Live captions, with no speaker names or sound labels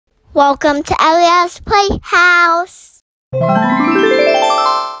Welcome to ELIAS Playhouse.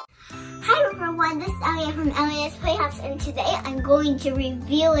 Hi everyone, this is Elia from ELIAS Playhouse, and today I'm going to be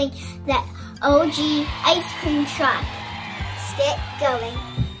reviewing the OG ice cream truck. Let's get going.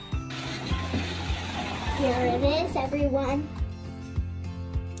 Here it is, everyone.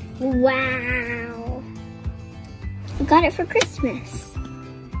 Wow. I got it for Christmas.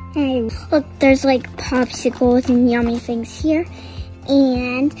 Hey, look, there's like popsicles and yummy things here.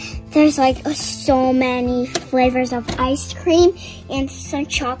 And there's like so many flavors of ice cream and some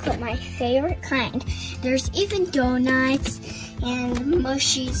chocolate, my favorite kind. There's even donuts and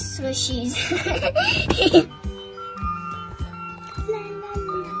mushies, swishies.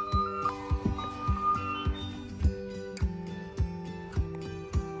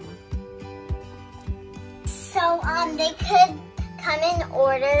 So they could come in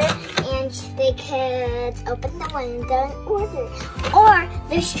order, and they could open the window and order, or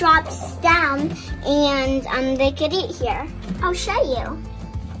there's straps down and they could eat here. I'll show you.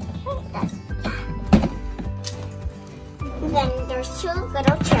 Then there's two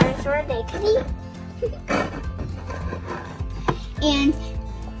little chairs where they could eat.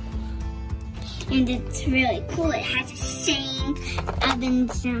 and it's really cool. It has a sink,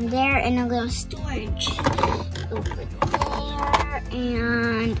 ovens down there, and a little storage over there.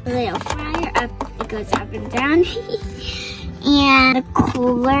 And a little fryer up, it goes up and down. And the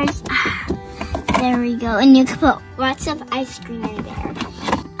coolers, there we go. And you can put lots of ice cream in there.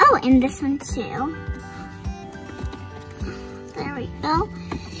 Oh, and this one too. There we go.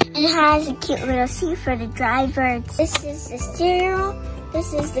 It has a cute little seat for the driver. This is the steering.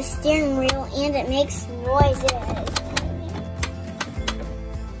 This is the steering wheel, and it makes noises.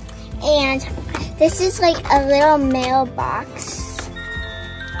 And this is like a little mailbox.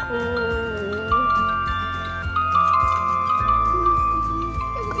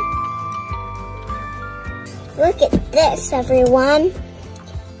 Look at this, everyone.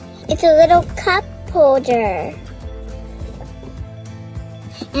 It's a little cup holder.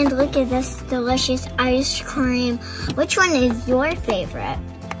 And look at this delicious ice cream. Which one is your favorite?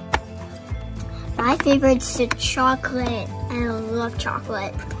 My favorite's the chocolate. I love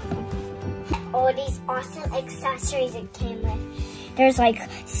chocolate. All these awesome accessories it came with. There's like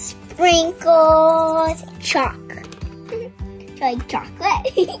sprinkles, chalk. Like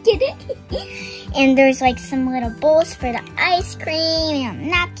chocolate, get it? And there's like some little bowls for the ice cream and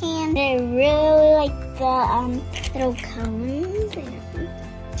napkins. I really like the little cones.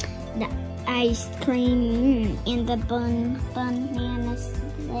 The ice cream and the banana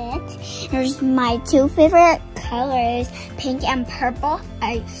split. There's my two favorite colors, pink and purple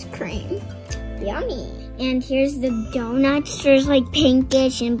ice cream. Yummy. And here's the donuts. There's like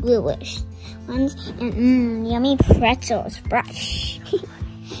pinkish and bluish ones. And yummy pretzels, fresh.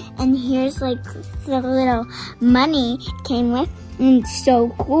 And here's like the little money came with. And it's so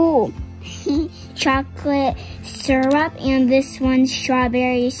cool. Chocolate syrup, and this one's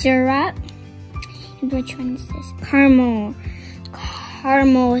strawberry syrup. And which one is this? Caramel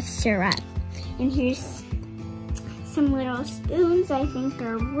syrup. And here's some little spoons. I think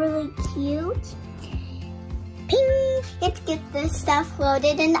they're really cute. Ping! Let's get this stuff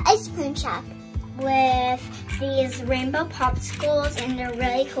loaded in the ice cream truck with these rainbow popsicles, and they're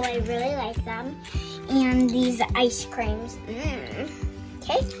really cool. I really like them. And these ice creams.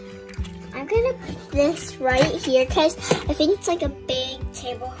 Okay. I'm gonna put this right here because I think it's like a big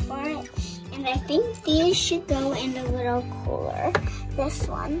table for it. And I think these should go in a little cooler. This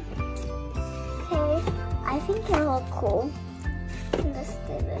one. Okay, I think they look cool. Let's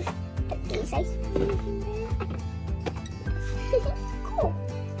do this. Put these ice creams in there. Cool.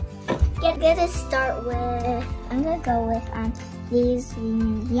 I'm gonna go with these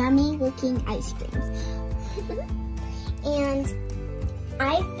yummy looking ice creams. And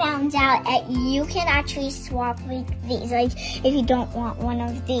I found out that you can actually swap with these. Like, if you don't want one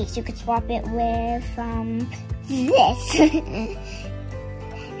of these, you could swap it with this.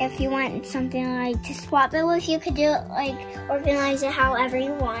 If you want something like to swap it with, you could do it like organize it however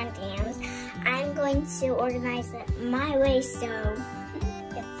you want. And I'm going to organize it my way, so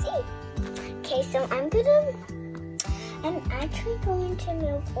let's see. Okay, so I'm actually going to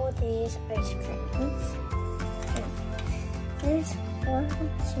move all these ice creams. There's four.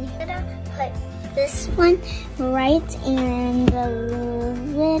 So I'm gonna put this one right in the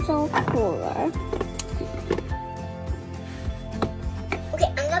little cooler. Okay,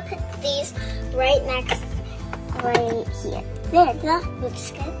 I'm gonna put these right here. There, that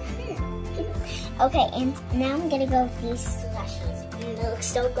looks good. Okay, and now I'm gonna go with these slushies. And they look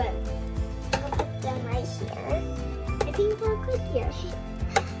so good. I'm gonna put them right here. I think they're good here.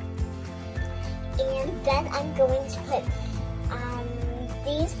 then I'm going to put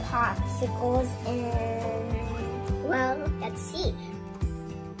these popsicles in, well, let's see.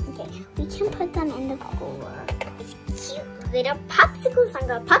 Okay, we can put them in the cooler. It's cute little popsicles. I'm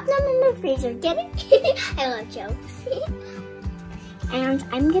gonna pop them in the freezer. Get it? I love jokes. And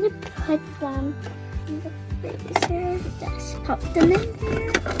I'm gonna put them in the freezer. Just pop them in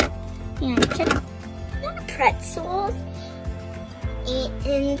there. And check the pretzels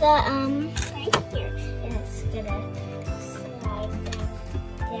in the right here. And it's gonna slide down.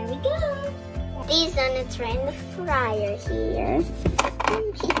 There we go. These donuts right in the fryer here.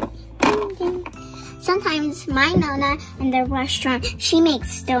 Sometimes my Nona in the restaurant, she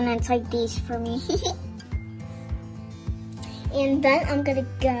makes donuts like these for me. And then I'm gonna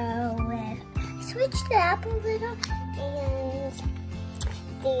go with, switch it up a little, and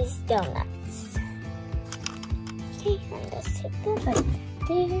these donuts. Okay, I'm gonna take them right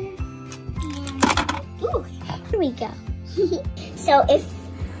there. And, ooh, here we go. So if,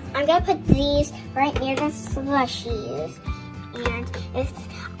 I'm gonna put these right near the slushies. And if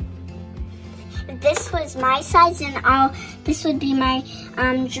this was my size, then this would be my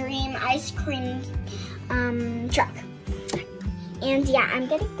dream ice cream truck. And yeah, I'm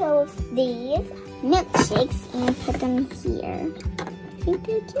gonna go with these milkshakes and put them here. I think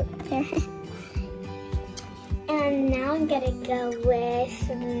they're cute there. And now I'm gonna go with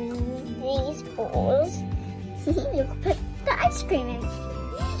these bowls. You can put the ice cream in.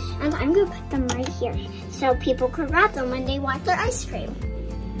 And I'm gonna put them right here so people can grab them when they want their ice cream.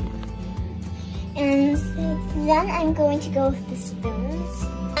 And then I'm going to go with the spoons.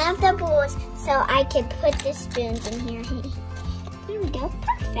 I have the bowls so I can put the spoons in here. There we go,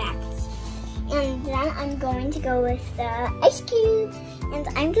 perfect. And then I'm going to go with the ice cubes, and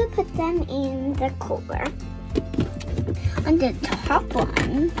I'm gonna put them in the cooler. On the top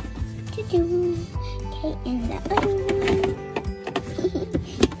one, okay, in the other one.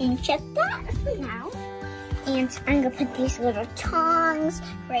 And check that for now. And I'm gonna put these little tongs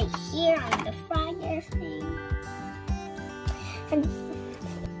right here on the fryer thing. And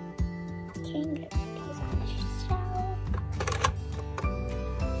okay, I'm gonna put these on the shelf.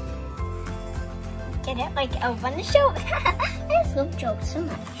 Get it? Like elf on the shelf. I just love jokes so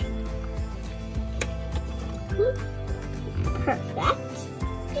much. Perfect.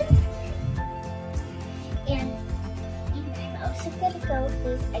 And I'm also gonna go with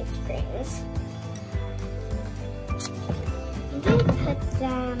these ice creams. I'm gonna put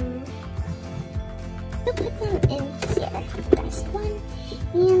them in here. That's one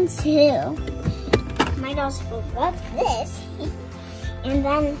and two. My dogs will love this. And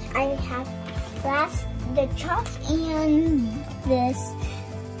then I have the chalk and this.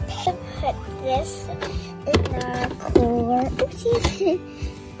 I put this in the cooler. Oopsies.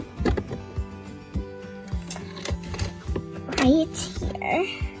 Right here.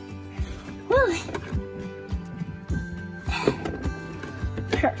 Woo.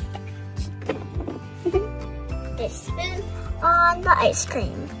 Perfect. This spoon on the ice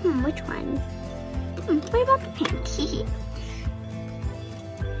cream. Which one? What about the pink?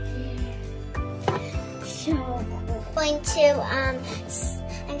 So cool.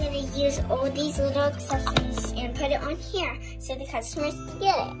 I'm gonna use all these little accessories and put it on here so the customers can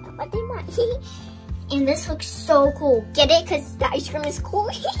get it, what they want. And this looks so cool. Get it? Because the ice cream is cool.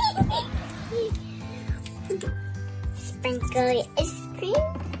 Sprinkle ice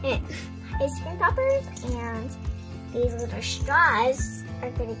cream toppers, and these little straws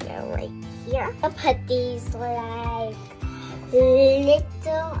are gonna go right here. I'll put these like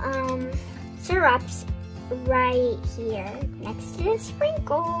little syrups right here next to the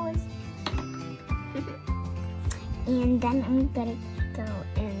sprinkles. And then I'm gonna go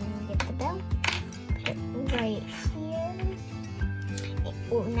and get the bell. Put it right here.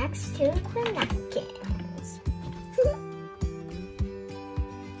 Next to the napkins.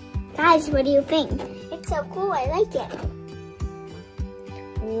 Guys, what do you think? It's so cool, I like it.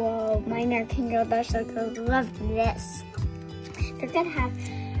 Whoa, my American Girl Circles love this. They're gonna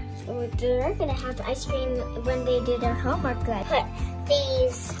have ice cream when they do their homework. Good. Put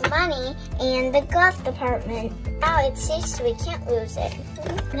these money in the glove department. Now it's safe, so we can't lose it.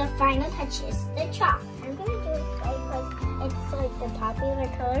 The final touch is the chalk. I'm gonna do it because it's like the popular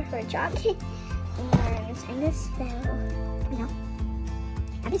color for chalk. And I'm gonna spell, no.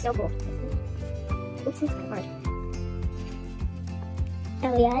 That'd be so cool. Oops, it's hard.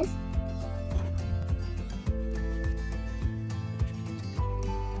 ELIAS.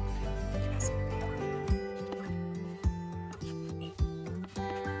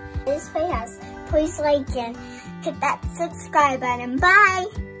 This Playhouse. Please like and hit that subscribe button. Bye!